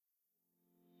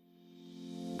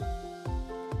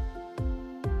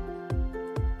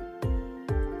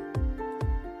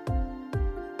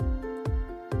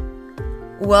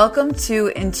Welcome to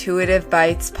Intuitive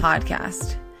Bites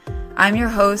podcast. I'm your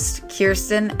host,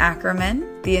 Kirsten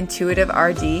Ackerman, the Intuitive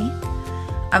RD.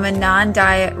 I'm a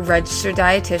non-diet registered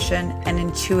dietitian and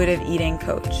intuitive eating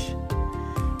coach.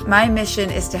 My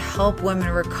mission is to help women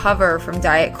recover from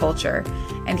diet culture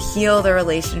and heal their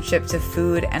relationship to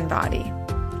food and body.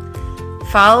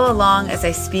 Follow along as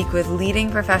I speak with leading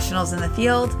professionals in the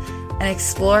field and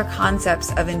explore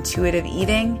concepts of intuitive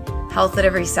eating, health at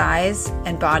every size,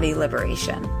 and body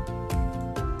liberation.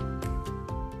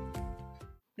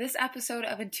 This episode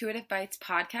of Intuitive Bites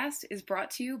podcast is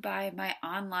brought to you by my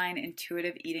online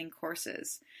intuitive eating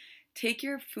courses. Take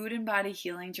your food and body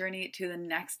healing journey to the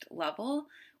next level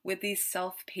with these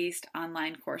self-paced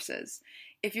online courses.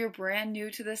 If you're brand new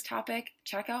to this topic,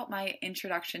 check out my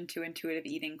Introduction to Intuitive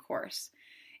Eating course.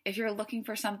 If you're looking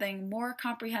for something more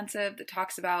comprehensive that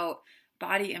talks about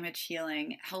body image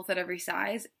healing, health at every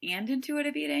size, and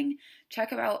intuitive eating,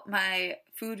 check out my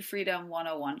Food Freedom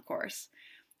 101 course.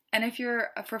 And if you're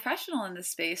a professional in this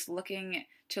space looking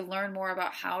to learn more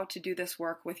about how to do this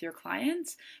work with your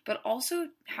clients, but also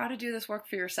how to do this work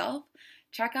for yourself,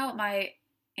 check out my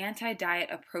Anti-Diet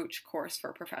Approach course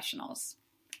for professionals.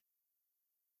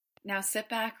 Now sit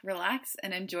back, relax,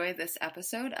 and enjoy this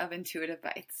episode of Intuitive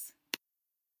Bites.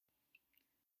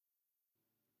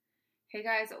 Hey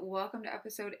guys, welcome to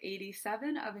episode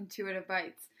 87 of Intuitive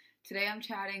Bites. Today I'm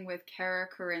chatting with Cara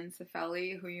Corinne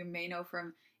Cifelli, who you may know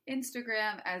from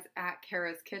Instagram as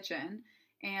 @Cara'sKitchen,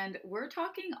 and we're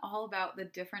talking all about the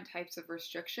different types of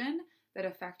restriction that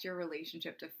affect your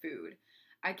relationship to food.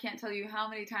 I can't tell you how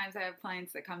many times I have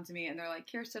clients that come to me and they're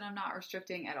like, Kirsten, I'm not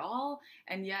restricting at all,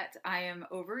 and yet I am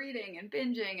overeating and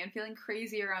binging and feeling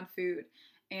crazy around food.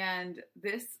 And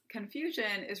this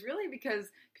confusion is really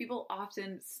because people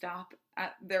often stop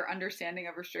at their understanding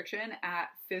of restriction at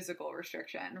physical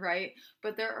restriction, right?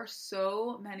 But there are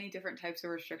so many different types of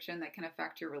restriction that can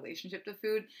affect your relationship to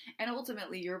food and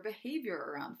ultimately your behavior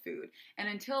around food. And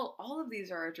until all of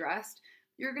these are addressed,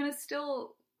 you're going to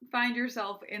still find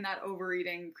yourself in that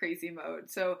overeating crazy mode.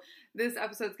 So this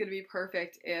episode is going to be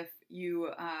perfect if you,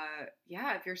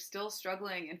 if you're still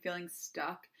struggling and feeling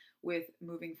stuck with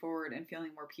moving forward and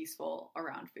feeling more peaceful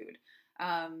around food.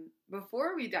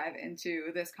 Before we dive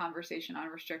into this conversation on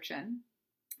restriction,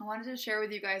 I wanted to share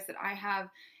with you guys that I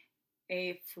have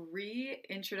a free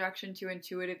Introduction to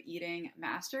Intuitive Eating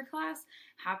masterclass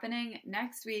happening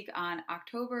next week on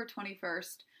October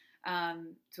 21st.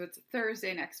 So it's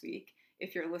Thursday next week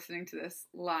if you're listening to this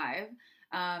live.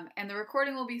 And the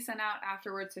recording will be sent out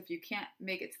afterwards. So if you can't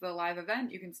make it to the live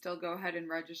event, you can still go ahead and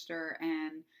register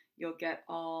and you'll get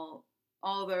all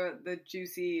the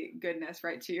juicy goodness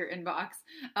right to your inbox.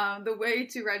 The way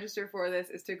to register for this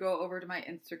is to go over to my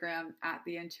Instagram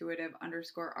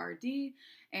 @theintuitive_RD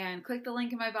and click the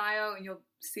link in my bio and you'll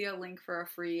see a link for a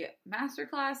free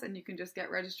masterclass and you can just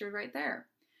get registered right there.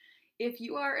 If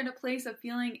you are in a place of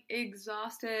feeling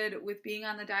exhausted with being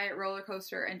on the diet roller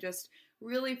coaster and just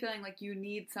really feeling like you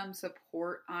need some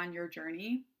support on your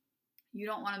journey, you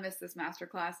don't want to miss this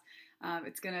masterclass.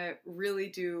 It's going to really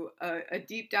do a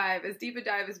deep dive, as deep a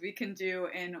dive as we can do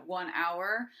in 1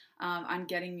 hour on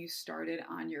getting you started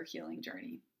on your healing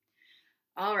journey.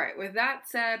 All right, with that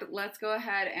said, let's go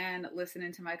ahead and listen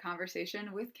into my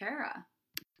conversation with Cara.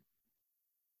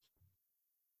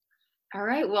 All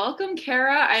right, welcome,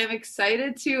 Cara. I am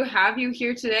excited to have you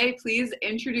here today. Please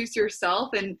introduce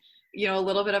yourself and a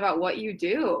little bit about what you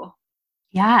do.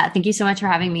 Yeah, thank you so much for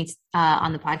having me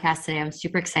on the podcast today. I'm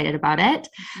super excited about it.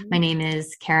 Mm-hmm. My name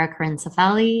is Cara Corinne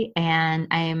Cifelli, and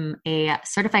I'm a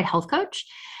certified health coach,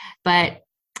 but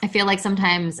I feel like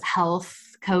sometimes health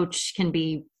coach can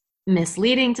be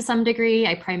misleading to some degree.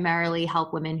 I primarily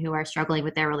help women who are struggling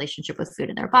with their relationship with food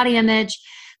and their body image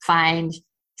find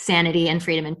sanity and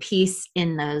freedom and peace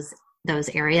in those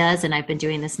areas, and I've been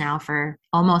doing this now for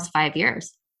almost 5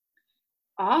 years.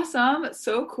 Awesome.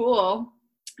 So cool.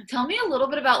 Tell me a little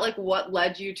bit about what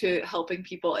led you to helping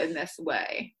people in this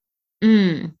way.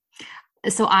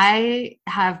 So I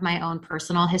have my own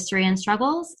personal history and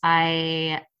struggles.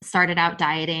 I started out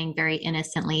dieting very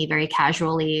innocently, very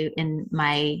casually in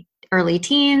my early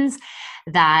teens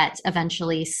that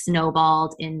eventually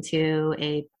snowballed into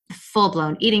a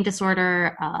full-blown eating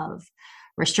disorder of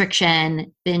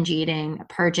restriction, binge eating,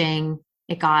 purging.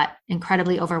 It got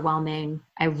incredibly overwhelming.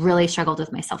 I really struggled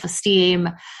with my self-esteem,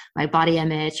 my body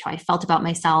image, how I felt about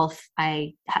myself.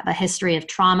 I have a history of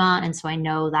trauma. And so I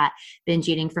know that binge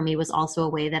eating for me was also a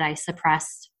way that I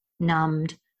suppressed,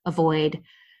 numbed, avoided,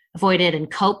 and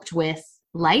coped with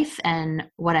life and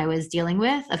what I was dealing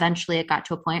with. Eventually it got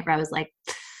to a point where I was like,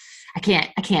 I can't,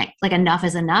 enough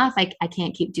is enough. I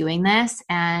can't keep doing this.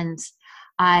 And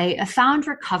I found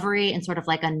recovery in sort of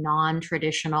like a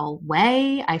non-traditional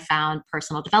way. I found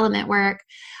personal development work.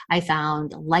 I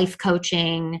found life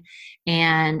coaching.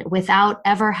 And without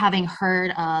ever having heard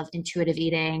of intuitive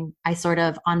eating, I sort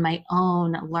of on my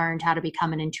own learned how to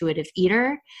become an intuitive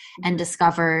eater and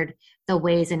discovered the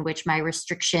ways in which my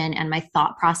restriction and my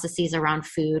thought processes around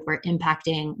food were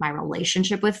impacting my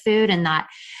relationship with food. And that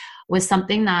was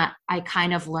something that I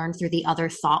kind of learned through the other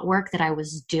thought work that I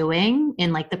was doing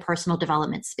in like the personal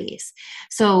development space.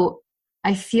 So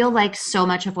I feel like so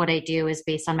much of what I do is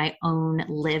based on my own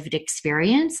lived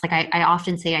experience. Like I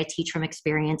often say I teach from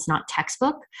experience, not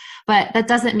textbook, but that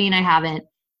doesn't mean I haven't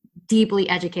deeply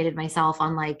educated myself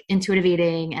on like intuitive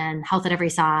eating and health at every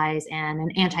size and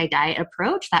an anti-diet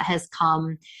approach that has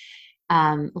come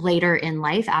later in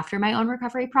life after my own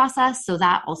recovery process. So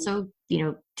that also,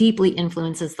 deeply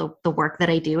influences the work that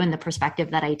I do and the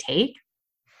perspective that I take.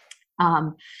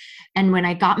 And when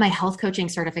I got my health coaching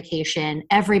certification,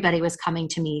 everybody was coming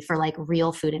to me for like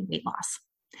real food and weight loss.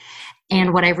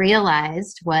 And what I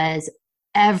realized was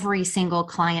every single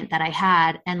client that I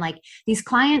had, and like these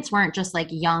clients weren't just like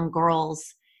young girls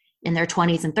in their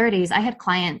 20s and 30s. I had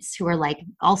clients who were like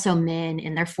also men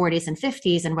in their 40s and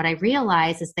 50s. And what I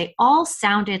realized is they all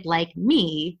sounded like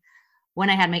me when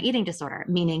I had my eating disorder,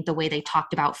 meaning the way they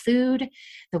talked about food,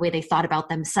 the way they thought about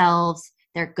themselves,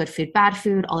 their good food, bad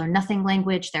food, all or nothing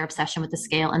language, their obsession with the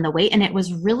scale and the weight. And it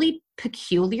was really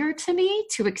peculiar to me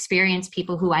to experience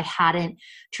people who I hadn't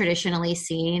traditionally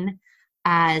seen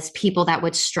as people that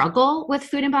would struggle with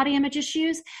food and body image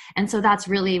issues. And so that's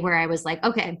really where I was like,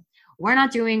 okay, we're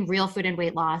not doing real food and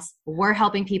weight loss. We're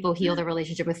helping people heal their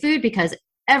relationship with food because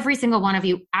every single one of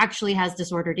you actually has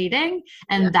disordered eating,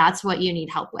 and that's what you need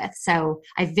help with. So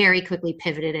I very quickly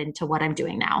pivoted into what I'm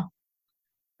doing now.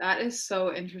 That is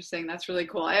so interesting. That's really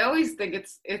cool. I always think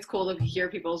it's cool to hear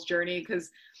people's journey because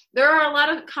there are a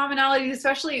lot of commonalities,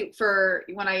 especially for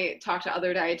when I talk to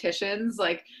other dietitians,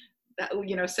 like,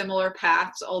 similar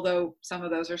paths, although some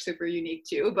of those are super unique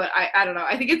too. But I don't know.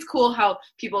 I think it's cool how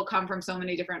people come from so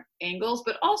many different angles,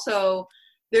 but also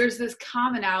there's this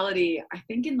commonality, I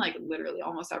think, in like literally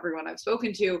almost everyone I've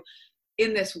spoken to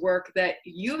in this work, that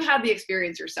you've had the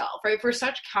experience yourself, right? For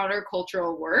such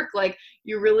countercultural work, like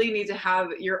you really need to have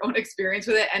your own experience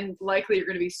with it, and likely you're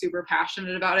going to be super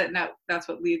passionate about it. And that's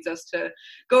what leads us to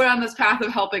go down this path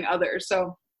of helping others.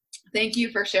 So thank you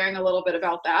for sharing a little bit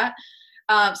about that.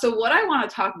 So what I want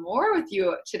to talk more with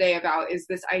you today about is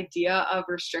this idea of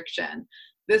restriction.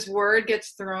 This word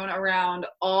gets thrown around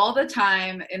all the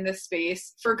time in this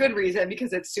space for good reason,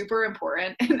 because it's super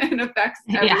important and affects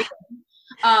everything.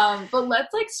 But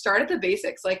let's like start at the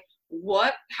basics. Like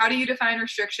how do you define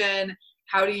restriction?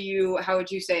 How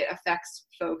would you say it affects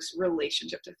folks'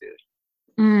 relationship to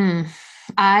food?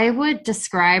 I would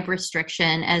describe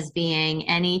restriction as being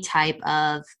any type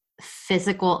of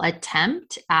physical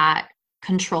attempt at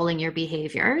controlling your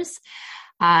behaviors.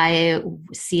 I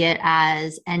see it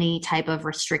as any type of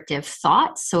restrictive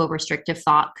thought. So a restrictive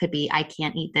thought could be, I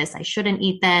can't eat this, I shouldn't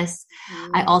eat this.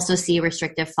 I also see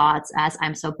restrictive thoughts as,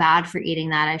 I'm so bad for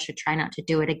eating that, I should try not to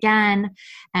do it again.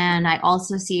 And I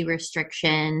also see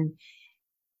restriction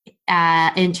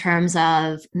in terms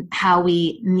of how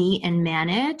we meet and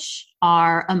manage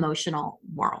our emotional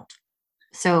world.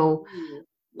 So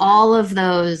all of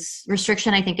those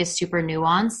restriction, I think, is super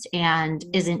nuanced and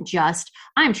isn't just,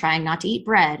 I'm trying not to eat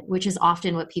bread, which is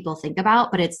often what people think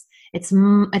about, but it's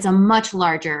a much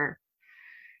larger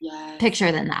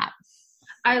picture than that.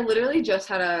 I literally just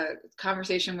had a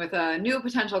conversation with a new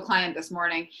potential client this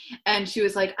morning, and she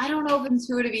was like, I don't know if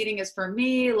intuitive eating is for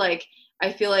me. Like,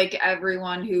 I feel like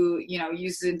everyone who,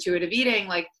 uses intuitive eating,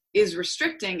 like, is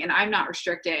restricting, and I'm not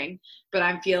restricting, but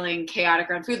I'm feeling chaotic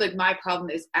around food. Like, my problem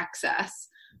is excess.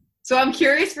 So I'm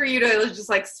curious for you to just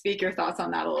like speak your thoughts on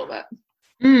that a little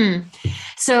bit.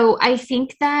 So I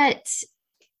think that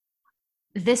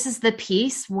this is the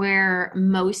piece where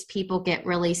most people get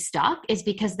really stuck, is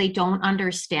because they don't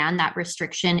understand that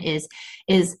restriction is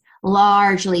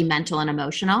largely mental and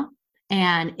emotional.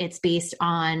 And it's based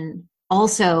on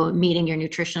also meeting your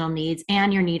nutritional needs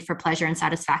and your need for pleasure and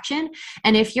satisfaction.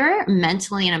 And if you're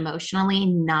mentally and emotionally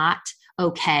not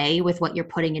okay with what you're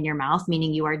putting in your mouth,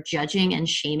 meaning you are judging and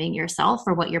shaming yourself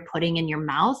for what you're putting in your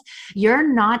mouth,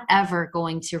 you're not ever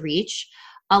going to reach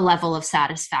a level of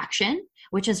satisfaction,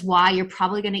 which is why you're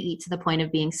probably going to eat to the point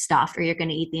of being stuffed, or you're going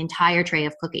to eat the entire tray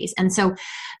of cookies. And so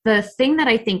the thing that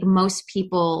I think most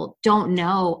people don't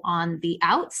know on the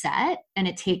outset, and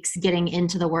it takes getting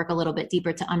into the work a little bit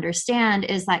deeper to understand,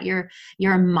 is that your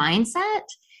mindset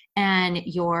and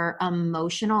your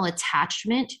emotional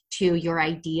attachment to your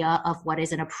idea of what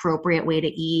is an appropriate way to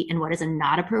eat and what is a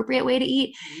not appropriate way to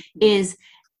eat is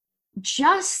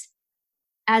just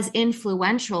as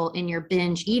influential in your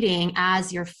binge eating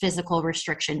as your physical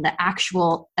restriction, the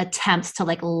actual attempts to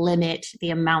like limit the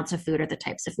amounts of food or the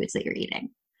types of foods that you're eating.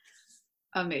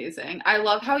 Amazing. I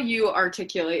love how you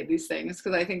articulate these things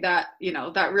because I think that,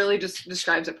 that really just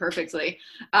describes it perfectly.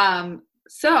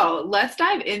 So let's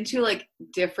dive into like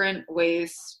different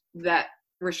ways that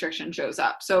restriction shows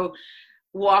up. So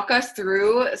walk us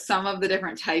through some of the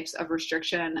different types of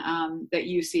restriction that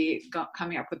you see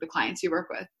coming up with the clients you work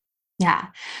with. Yeah.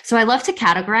 So I love to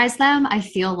categorize them. I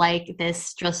feel like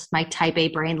my type A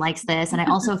brain likes this. And I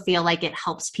also feel like it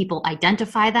helps people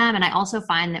identify them. And I also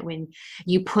find that when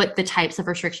you put the types of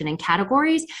restriction in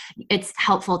categories, it's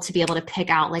helpful to be able to pick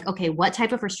out like, okay, what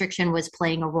type of restriction was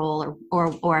playing a role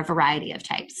or a variety of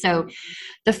types. So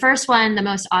the first one, the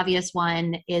most obvious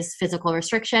one is physical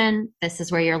restriction. This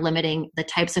is where you're limiting the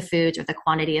types of foods or the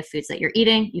quantity of foods that you're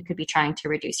eating. You could be trying to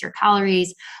reduce your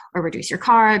calories or reduce your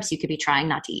carbs. You could be trying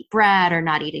not to eat bread or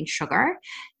not eating sugar.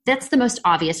 That's the most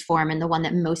obvious form and the one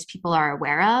that most people are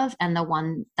aware of and the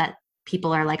one that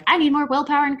people are like, I need more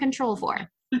willpower and control for.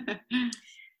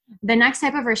 The next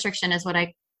type of restriction is what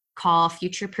I call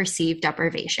future perceived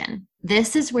deprivation.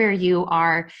 This is where you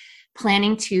are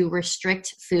planning to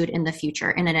restrict food in the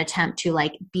future in an attempt to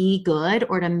like be good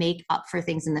or to make up for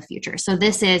things in the future. So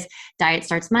this is diet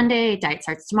starts Monday, diet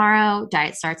starts tomorrow,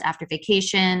 diet starts after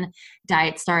vacation,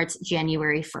 diet starts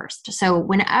January 1st. So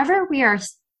whenever we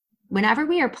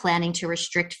are planning to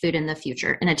restrict food in the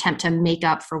future, an attempt to make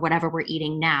up for whatever we're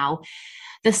eating now,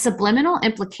 the subliminal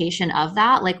implication of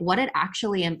that, like what it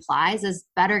actually implies is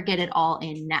better get it all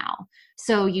in now.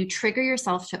 So you trigger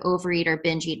yourself to overeat or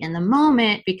binge eat in the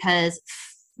moment because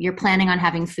you're planning on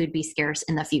having food be scarce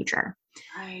in the future.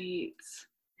 Right.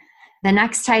 The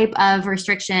next type of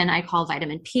restriction I call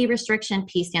vitamin P restriction.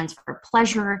 P stands for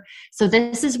pleasure. So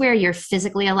this is where you're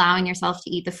physically allowing yourself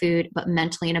to eat the food, but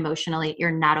mentally and emotionally,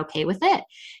 you're not okay with it.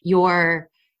 You're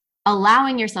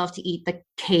allowing yourself to eat the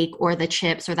cake or the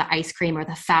chips or the ice cream or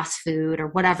the fast food or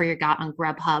whatever you got on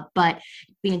Grubhub. But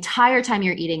the entire time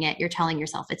you're eating it, you're telling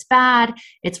yourself it's bad,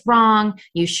 it's wrong,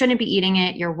 you shouldn't be eating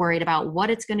it. You're worried about what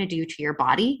it's going to do to your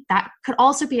body. That could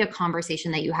also be a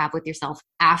conversation that you have with yourself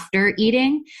after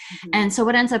eating. Mm-hmm. And so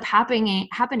what ends up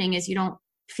happening is you don't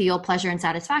feel pleasure and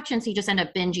satisfaction. So you just end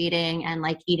up binge eating and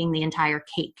like eating the entire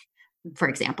cake, for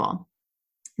example.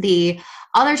 The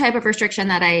other type of restriction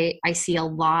that I see a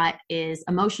lot is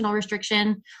emotional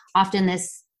restriction. Often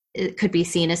it could be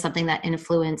seen as something that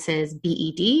influences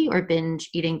BED or binge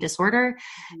eating disorder.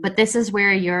 But this is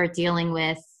where you're dealing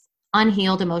with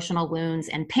unhealed emotional wounds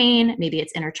and pain. Maybe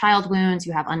it's inner child wounds.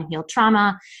 You have unhealed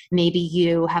trauma. Maybe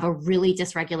you have a really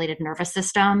dysregulated nervous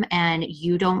system and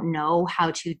you don't know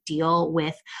how to deal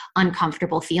with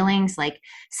uncomfortable feelings like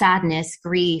sadness,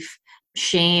 grief,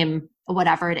 shame,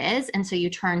 whatever it is. And so you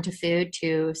turn to food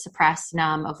to suppress,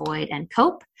 numb, avoid, and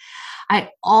cope. I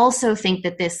also think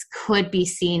that this could be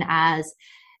seen as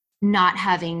not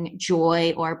having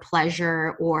joy or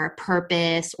pleasure or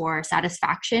purpose or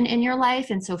satisfaction in your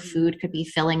life. And so food could be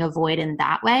filling a void in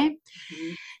that way.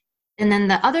 Mm-hmm. And then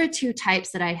the other two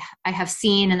types that I have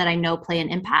seen and that I know play an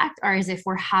impact are as if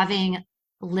we're having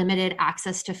limited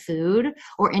access to food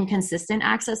or inconsistent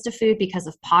access to food because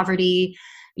of poverty.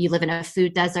 You live in a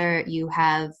food desert,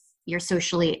 you're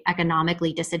socially,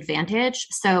 economically disadvantaged.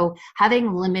 So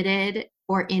having limited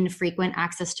or infrequent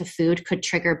access to food could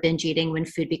trigger binge eating when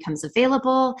food becomes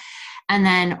available. And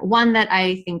then one that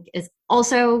I think is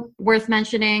also worth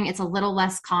mentioning, it's a little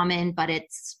less common, but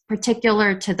it's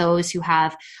particular to those who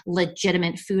have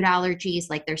legitimate food allergies,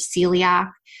 like they're celiac,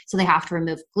 so they have to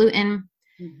remove gluten.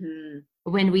 Mm-hmm.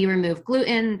 When we remove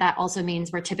gluten, that also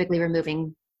means we're typically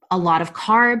removing a lot of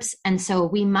carbs. And so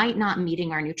we might not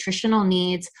meeting our nutritional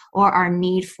needs or our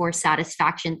need for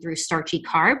satisfaction through starchy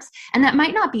carbs. And that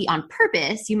might not be on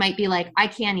purpose. You might be like, I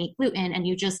can't eat gluten. And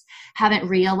you just haven't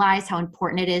realized how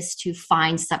important it is to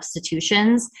find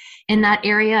substitutions in that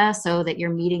area so that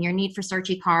you're meeting your need for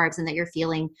starchy carbs and that you're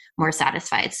feeling more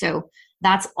satisfied. So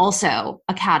that's also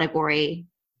a category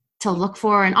to look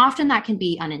for. And often that can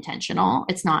be unintentional.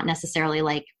 It's not necessarily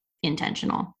like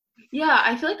intentional. Yeah,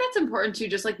 I feel like that's important too,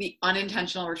 just like the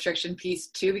unintentional restriction piece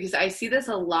too, because I see this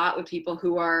a lot with people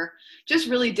who are just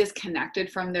really disconnected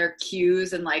from their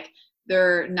cues and like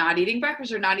they're not eating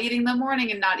breakfast or not eating in the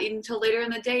morning and not eating until later in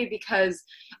the day because,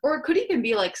 or it could even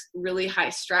be like really high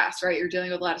stress, right? You're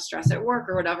dealing with a lot of stress at work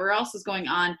or whatever else is going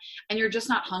on and you're just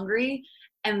not hungry.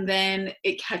 And then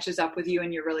it catches up with you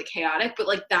and you're really chaotic. But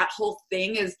like that whole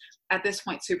thing is at this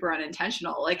point super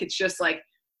unintentional. Like it's just like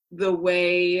the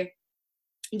way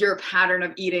your pattern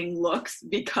of eating looks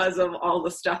because of all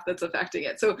the stuff that's affecting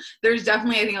it. So there's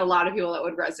definitely, I think, a lot of people that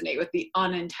would resonate with the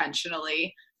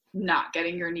unintentionally not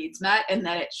getting your needs met and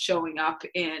then it's showing up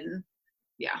in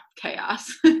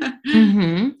chaos.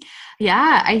 Mm-hmm.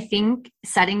 Yeah, I think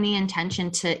setting the intention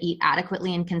to eat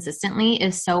adequately and consistently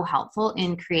is so helpful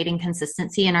in creating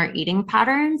consistency in our eating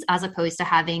patterns, as opposed to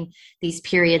having these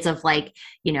periods of like,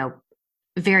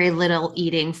 very little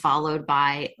eating followed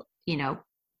by,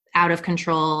 out of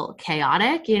control,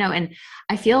 chaotic, and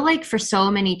I feel like for so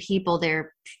many people,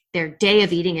 their day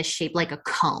of eating is shaped like a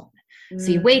cone.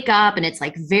 So you wake up and it's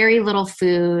like very little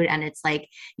food and it's like,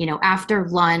 after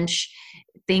lunch,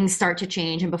 things start to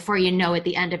change. And before you know it,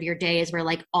 the end of your day is where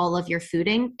like all of your food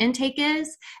intake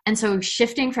is. And so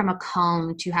shifting from a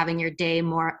cone to having your day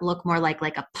look more like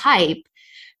a pipe,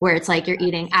 where it's like you're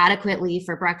eating adequately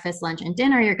for breakfast, lunch, and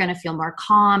dinner, you're going to feel more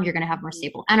calm. You're going to have more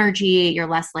stable energy. You're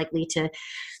less likely to,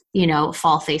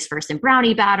 fall face first in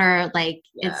brownie batter. Like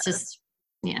it's just,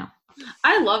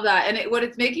 I love that. And what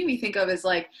it's making me think of is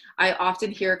like, I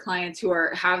often hear clients who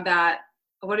have that,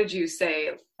 what did you say?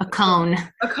 A cone.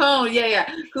 A cone.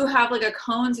 Yeah. Who have like a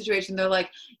cone situation. They're like,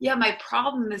 yeah, my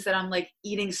problem is that I'm like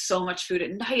eating so much food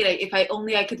at night. If I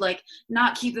could like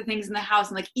not keep the things in the house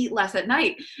and like eat less at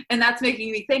night. And that's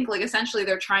making me think like, essentially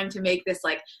they're trying to make this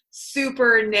like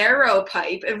super narrow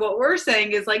pipe. And what we're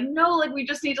saying is like, no, like we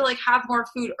just need to like have more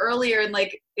food earlier and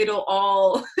like,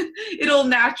 it'll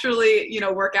naturally,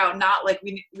 work out. Not like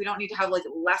we don't need to have like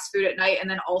less food at night and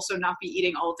then also not be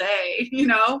eating all day,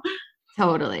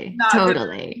 Totally. Not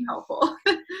totally helpful.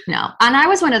 No. And I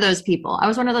was one of those people.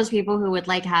 Who would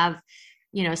like have,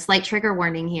 slight trigger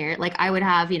warning here. Like I would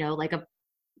have, like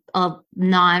a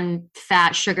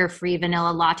non-fat, sugar-free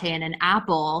vanilla latte and an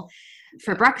apple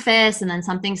for breakfast and then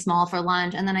something small for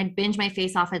lunch. And then I'd binge my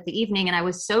face off at the evening. And I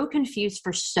was so confused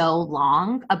for so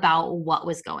long about what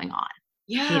was going on.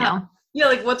 Yeah. Yeah.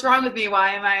 Like what's wrong with me?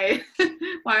 Why am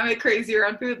I crazy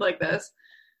around food like this?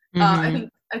 Mm-hmm.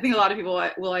 I think a lot of people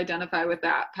will identify with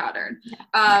that pattern.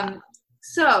 Yeah.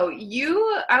 So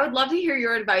I would love to hear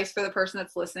your advice for the person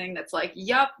that's listening. That's like,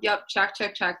 yep, check.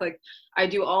 Like I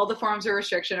do all the forms of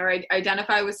restriction or I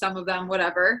identify with some of them,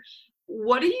 whatever.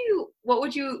 What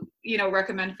would you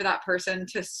recommend for that person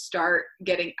to start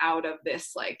getting out of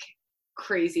this like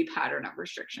crazy pattern of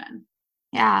restriction?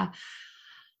 Yeah.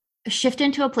 Shift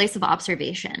into a place of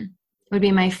observation would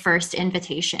be my first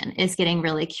invitation, is getting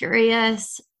really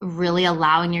curious, really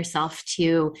allowing yourself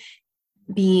to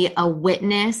be a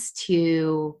witness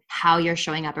to how you're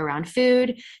showing up around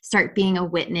food, start being a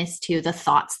witness to the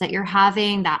thoughts that you're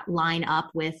having that line up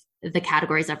with the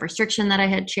categories of restriction that I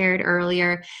had shared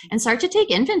earlier, and start to take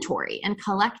inventory and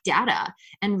collect data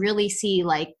and really see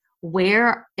like,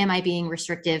 where am I being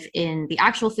restrictive in the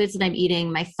actual foods that I'm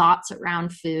eating, my thoughts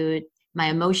around food, my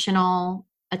emotional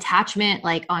attachment,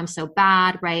 like, oh, I'm so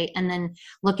bad, right? And then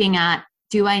looking at,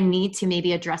 do I need to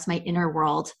maybe address my inner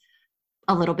world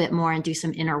a little bit more and do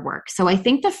some inner work? So I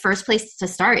think the first place to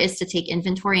start is to take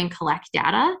inventory and collect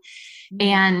data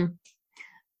and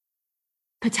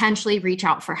potentially reach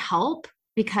out for help,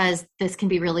 because this can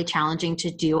be really challenging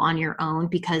to do on your own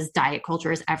because diet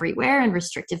culture is everywhere and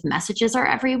restrictive messages are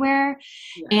everywhere.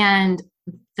 Yeah. And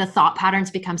the thought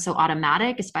patterns become so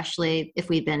automatic, especially if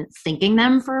we've been thinking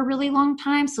them for a really long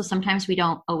time. So sometimes we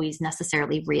don't always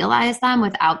necessarily realize them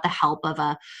without the help of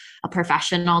a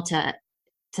professional to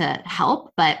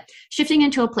help. But shifting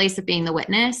into a place of being the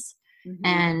witness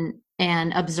and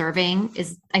observing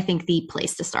is, I think, the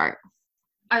place to start.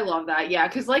 I love that. Yeah.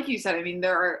 Cause like you said, I mean,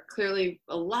 there are clearly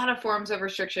a lot of forms of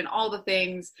restriction, all the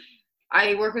things.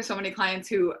 I work with so many clients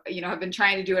who, have been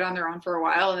trying to do it on their own for a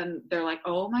while. And they're like,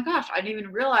 oh my gosh, I didn't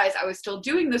even realize I was still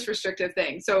doing this restrictive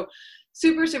thing. So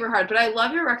super, super hard. But I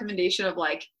love your recommendation of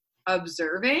like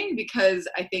observing, because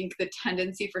I think the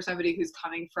tendency for somebody who's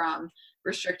coming from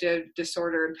restrictive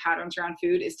disordered patterns around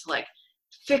food is to like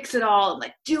fix it all and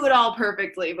like do it all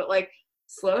perfectly. But like,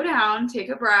 slow down, take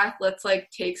a breath. Let's like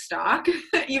take stock,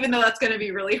 even though that's going to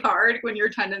be really hard when your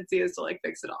tendency is to like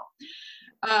fix it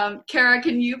all. Kara,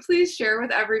 can you please share with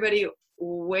everybody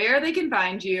where they can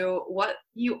find you, what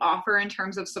you offer in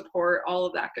terms of support, all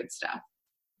of that good stuff?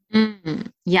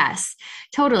 Yes,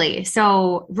 totally.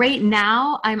 So right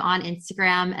now I'm on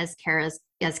Instagram as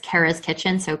Kara's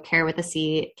Kitchen. So Kara with a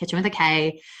C, Kitchen with a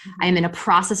K. I'm in a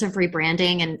process of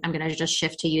rebranding and I'm going to just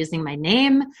shift to using my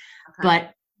name,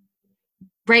 but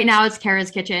right now it's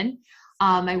Kara's Kitchen.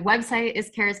 My website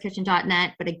is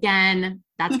karaskitchen.net, but again,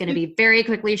 that's going to be very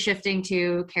quickly shifting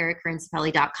to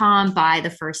karakurinsapelli.com by the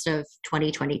 1st of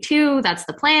 2022. That's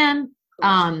the plan.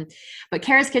 But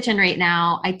Kara's Kitchen right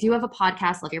now, I do have a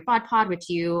podcast, Love Your Bod Pod, which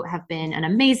you have been an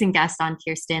amazing guest on,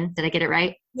 Kirsten. Did I get it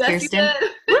right? Yes, Kirsten. you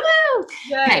did. Woo!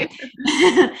 Yay.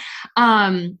 Okay.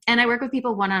 And I work with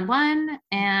people one-on-one,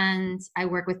 and I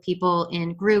work with people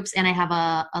in groups, and I have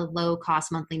a low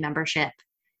cost monthly membership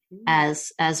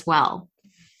as well.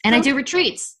 And I do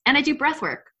retreats and I do breath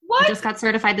work. What? I just got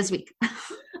certified this week.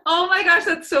 Oh my gosh,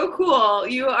 that's so cool.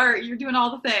 You're doing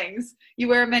all the things. You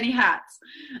wear many hats.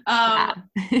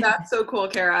 That's so cool,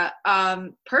 Kara.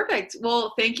 Perfect.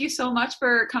 Well, thank you so much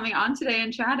for coming on today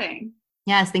and chatting.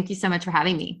 Yes, thank you so much for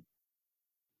having me.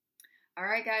 All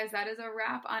right, guys, that is a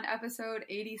wrap on episode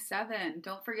 87.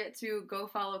 Don't forget to go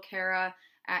follow Kara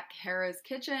at Kara's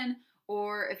Kitchen,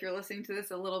 or if you're listening to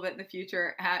this a little bit in the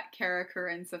future, at Kara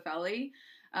Corinne Cifelli.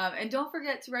 And don't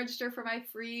forget to register for my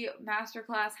free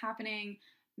masterclass happening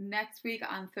next week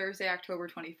on Thursday, October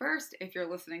 21st, if you're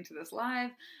listening to this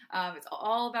live. It's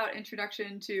all about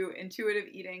introduction to intuitive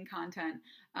eating content.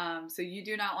 So you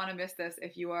do not want to miss this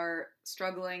if you are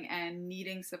struggling and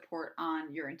needing support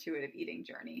on your intuitive eating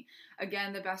journey.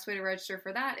 Again, the best way to register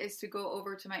for that is to go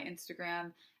over to my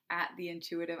Instagram at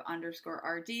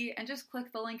theintuitive_RD and just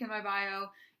click the link in my bio.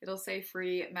 It'll say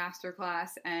free masterclass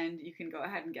and you can go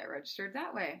ahead and get registered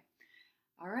that way.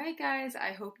 All right, guys,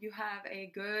 I hope you have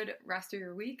a good rest of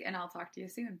your week and I'll talk to you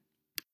soon.